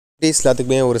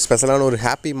எல்லாத்துக்குமே ஒரு ஸ்பெஷலான ஒரு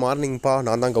ஹாப்பி மார்னிங்ப்பா.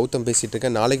 நான் தான் கௌதம் பேசிகிட்டு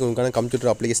இருக்கேன். நாளைக்கு உங்களுக்கான computer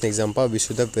application எக்ஸாம்ப்பா. Wish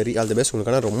the very all the best.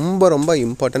 உங்களுக்கான ரொம்ப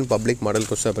important public model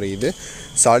question paper இது.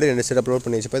 ஆல்ரெடி 2 செட் அப்லோட்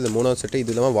பண்ணி வச்சுப்பேன். இது 3வது செட்.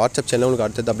 இது இல்லாமல் வாட்ஸ்அப் சேனல் உங்களுக்கு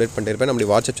அடுத்தது அப்டேட் பண்ணிருப்பேன்.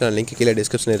 நம்மளுடைய வாட்ஸ்அப் சேனல் லிங்க் கீழே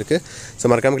டிஸ்கிரிப்ஷன் இருக்குது.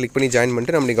 ஸோ மறக்காமல் கிளிக் பண்ணி ஜாயின்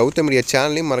பண்ணிட்டு நம்மளுடைய கௌதம் மீடியா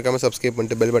சேனலையும் மறக்காமல் சப்ஸ்கிரைப்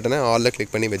பண்ணிட்டு பெல் பட்டனை ஆலில்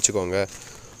கிளிக் பண்ணி வச்சுக்கோங்க.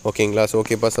 ஓகேங்களா? ஸோ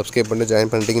ஓகேப்பா, சப்ஸ்கிரைப் பண்ணிட்டு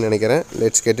ஜாயின் பண்ணிட்டீங்கன்னு நினைக்கிறேன்.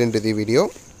 Let's get into the video.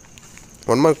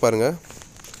 1 mark பாருங்கள்.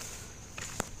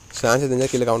 ஆன்சர் தெரிஞ்சால்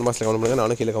கீழே கமெண்ட் பாக்ஸில் கமெண்ட் பண்ணுங்கள்.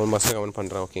 நானும் கீழே கமெண்ட் பாக்ஸில் கமெண்ட்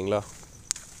பண்ணுறேன். ஓகேங்களா?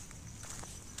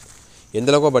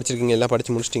 எந்தளவுக்கு படிச்சிருக்கீங்க? எல்லாம்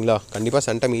படித்து முடிச்சிட்டிங்களா? கண்டிப்பாக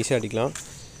சன்டம் ஈஸியாக அடிக்கலாம்.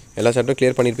 எல்லா சட்டும்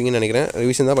கிளியர் பண்ணியிருப்பீங்கன்னு நினைக்கிறேன்.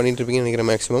 ரிவிஷன் தான் பண்ணிகிட்டு இருப்பீங்கன்னு நினைக்கிறேன்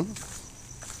மேக்ஸிமம்.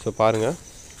 ஸோ பாருங்கள்,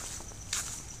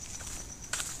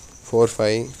 4,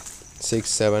 5, 6,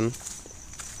 7,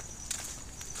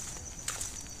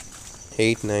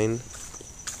 8, 9,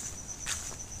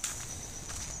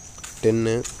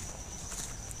 10,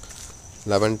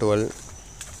 11, 12,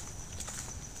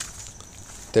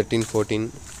 13, 14,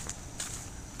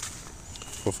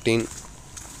 15.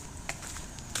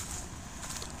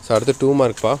 ஸோ அடுத்து 2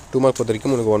 மார்க்ப்பா. 2 மார்க் பொறுத்த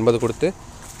வரைக்கும் உங்களுக்கு 9 கொடுத்து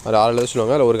அது 6 எழுத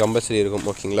சொல்லுவாங்க. அதில் ஒரு கம்பல்சரி இருக்கும்.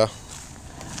 ஓகேங்களா?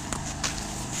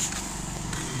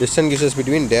 Distinguishes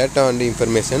between data and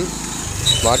information.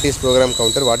 What is program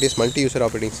counter? What is multi-user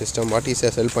operating system? What is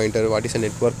a cell pointer? What is a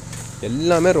network?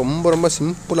 எல்லாமே ரொம்ப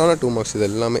சிம்பிளான 2 மார்க்ஸ். இது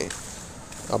எல்லாமே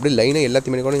அப்படியே லைனாக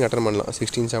எல்லாத்தையுமே கூட நீங்கள் அட்டன் பண்ணலாம்.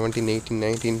 16, 17, 18,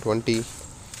 19, 20,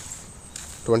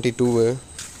 22,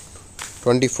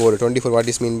 24. What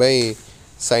is mean by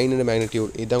sign and magnitude?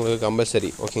 இதுதான் உங்களுக்கு கம்பல்சரி.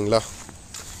 ஓகேங்களா?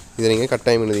 இதை நீங்கள்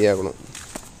கட்டாயம் எழுதியே ஆகணும்.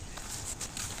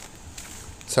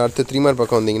 ஸோ அடுத்து 3 மார்க்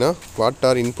பக்கம் வந்தீங்கன்னா, வாட்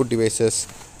ஆர் இன்புட் டிவைசஸ்?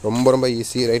 ரொம்ப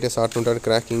easy. Right a short note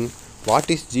cracking. What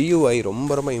is GUI?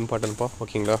 ரொம்ப இம்பார்ட்டன்ட்ப்பா.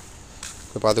 ஓகேங்களா?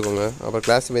 இப்போ பார்த்துக்கோங்க. அப்புறம்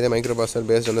class with micro processor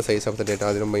based on the size of the data.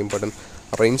 அது ரொம்ப இம்பார்ட்டன்ட்.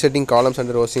 அப்புறம் இன்செர்ட்டிங் columns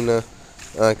and rose in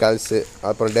calls.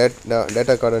 அப்புறம்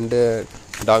டேட்டா கார்டு அண்டு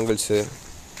டாங்கிள்ஸு.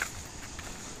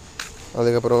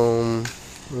 அதுக்கப்புறம்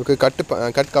உங்களுக்கு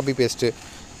கட் காப்பி பேஸ்ட்டு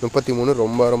 33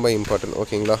 ரொம்ப இம்பார்ட்டன்ட்.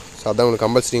 ஓகேங்களா? ஸோ அதான் உங்களுக்கு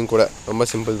கம்பல்சரியும் கூட. ரொம்ப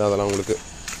சிம்பிள் தான் அதெல்லாம் உங்களுக்கு.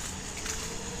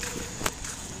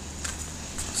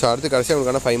 ஸோ அடுத்து கடைசியாக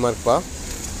உங்களுக்கான 5 மார்க்ப்பா.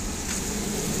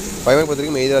 5 மார்க் பொறுத்த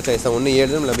வரைக்கும் எதிராக சாய்ஸ் தான். ஒன்று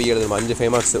எழுதணும், இல்லை B எழுதணும். 5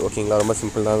 5 மார்க்ஸ். ஓகேங்களா? ரொம்ப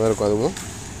சிம்பிள் தான் இருக்கும் அதுவும்.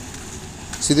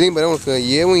 இதுலேயும் பாருங்கள், உங்களுக்கு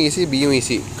ஏவும் ஈஸி, பியும்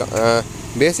easy.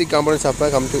 Basic components of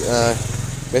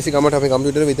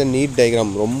computer with NEET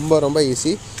diagram. ரொம்ப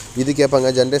ஈஸி. இது கேட்பாங்க.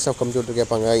 ஜென்ரேஷன் ஆஃப் கம்ப்யூட்டர்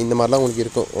கேட்பாங்க. இந்த மாதிரிலாம் உங்களுக்கு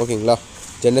இருக்கும். ஓகேங்களா?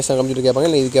 ஜென்ரேஷன் ஆஃப் கம்ப்யூட்டர் கேட்பாங்க,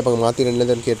 இல்லை இது கேட்பாங்க. மாற்றி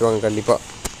 2 கேட்டுருவாங்க கண்டிப்பாக.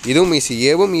 இதுவும் ஈஸி.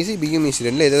 ஏவும் ஈஸி, பியும் ஈஸி.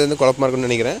 2 எதாவது குழப்பமாக இருக்குன்னு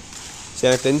நினைக்கிறேன். சரி,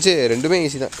 எனக்கு தெரிஞ்சு 2மே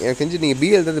ஈஸி தான். எனக்கு தெரிஞ்சு நீங்கள்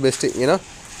B எழுதுறது பெஸ்ட்டு. ஏன்னா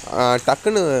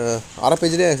டக்குன்னு அரை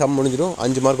பேஜ்லேயே சம் முடிஞ்சிடும்.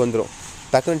 5 மார்க் வந்துடும்.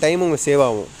 டக்குன்னு டைமும் உங்களுக்கு சேவ்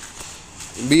ஆகும்.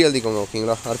 B எழுதிக்கோங்க.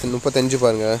 ஓகேங்களா? அடுத்து 35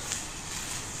 பாருங்கள்.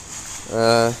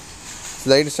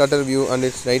 Slide starter view and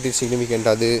it's right is significant.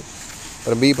 அது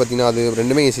அப்புறம் B பார்த்தீங்கன்னா அது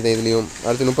 2மே ஈஸி தான் இதுலேயும்.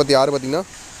 அடுத்து 36 பார்த்தீங்கன்னா,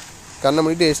 கண்ணை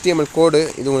பண்ணிட்டு HTML கோடு.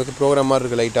 இது உங்களுக்கு ப்ரோக்ராம் மாதிரி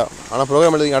இருக்குது லைட்டாக. ஆனால்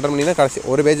ப்ரோக்ராம் எழுதி அட்டன் பண்ணிங்கன்னா கடைசி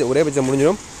ஒரே பேஜில்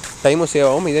முடிஞ்சிடும். டைமும் சேவ்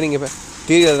ஆகும். இதே நீங்கள்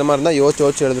தியரி எழுதுற மாதிரி இருந்தால்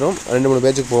யோசிச்சு எழுதுகிறோம். 2-3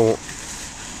 பேஜுக்கு போகும்.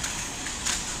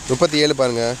 37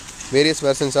 பாருங்கள். Various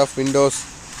versions of Windows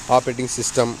operating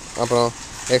system. அப்புறம்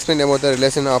explain about the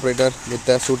relation operator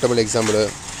with a suitable example.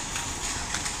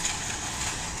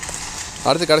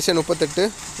 அடுத்து கடைசியாக 38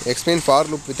 explain for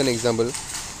loop with an example.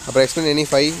 அப்புறம் explain any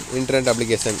 5 internet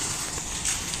application.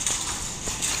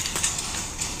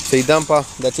 So இதான்ப்பா,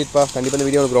 that's இட்ப்பா. கண்டிப்பாக இந்த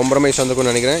வீடியோ உங்களுக்கு ரொம்ப யூஸ்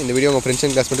வந்துருக்கும்னு நினைக்கிறேன். இந்த வீடியோ உங்கள் ஃப்ரெண்ட்ஸ்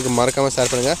அண்ட் கிளாஸ்மேட்டுக்கு மறக்காமல்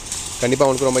ஷேர் பண்ணுங்கள். கண்டிப்பாக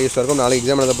உங்களுக்கு ரொம்ப யூஸ்ஃபுல்லாக இருக்கும். நாளைக்கு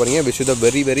எக்ஸாம் எழுத போகிறீங்க. Wish you the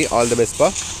very all the பெஸ்ட்ப்பா.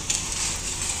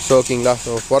 So ஓகேங்களா?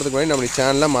 ஸோ போகிறதுக்கு முன்னாடி நம்மளுடைய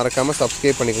சேனலை மறக்காமல்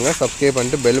சப்ஸ்கிரைப் பண்ணிக்கோங்க. சப்ஸ்கிரைப்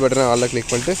பண்ணிட்டு பெல் பட்டனை ஆலில்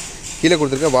கிளிக் பண்ணிட்டு கீழே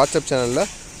கொடுத்துருக்க வாட்ஸ்அப் சேனலில்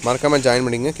மறக்காமல் ஜாயின்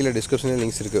பண்ணிங்க. கீழே டிஸ்கிரிப்ஷனில்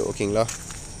லிங்க்ஸ் இருக்குது. ஓகேங்களா?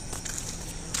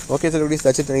 ஓகே சார், வீடியோஸ்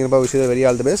தச்சு நினைக்கிறப்பா. Wish you the very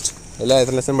all the best.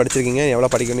 எத்தனை லெசன் படிச்சிருக்கீங்க, எவ்வளோ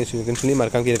படிக்கணும்னு சொல்லி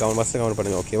மறக்காமல் கீழே கமெண்ட் பாக்ஸில் கமெண்ட்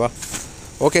பண்ணுங்கள். ஓகேவா?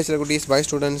 ஓகே சார் குட்டீஸ், பை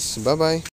ஸ்டூடெண்ட்ஸ். பாய்.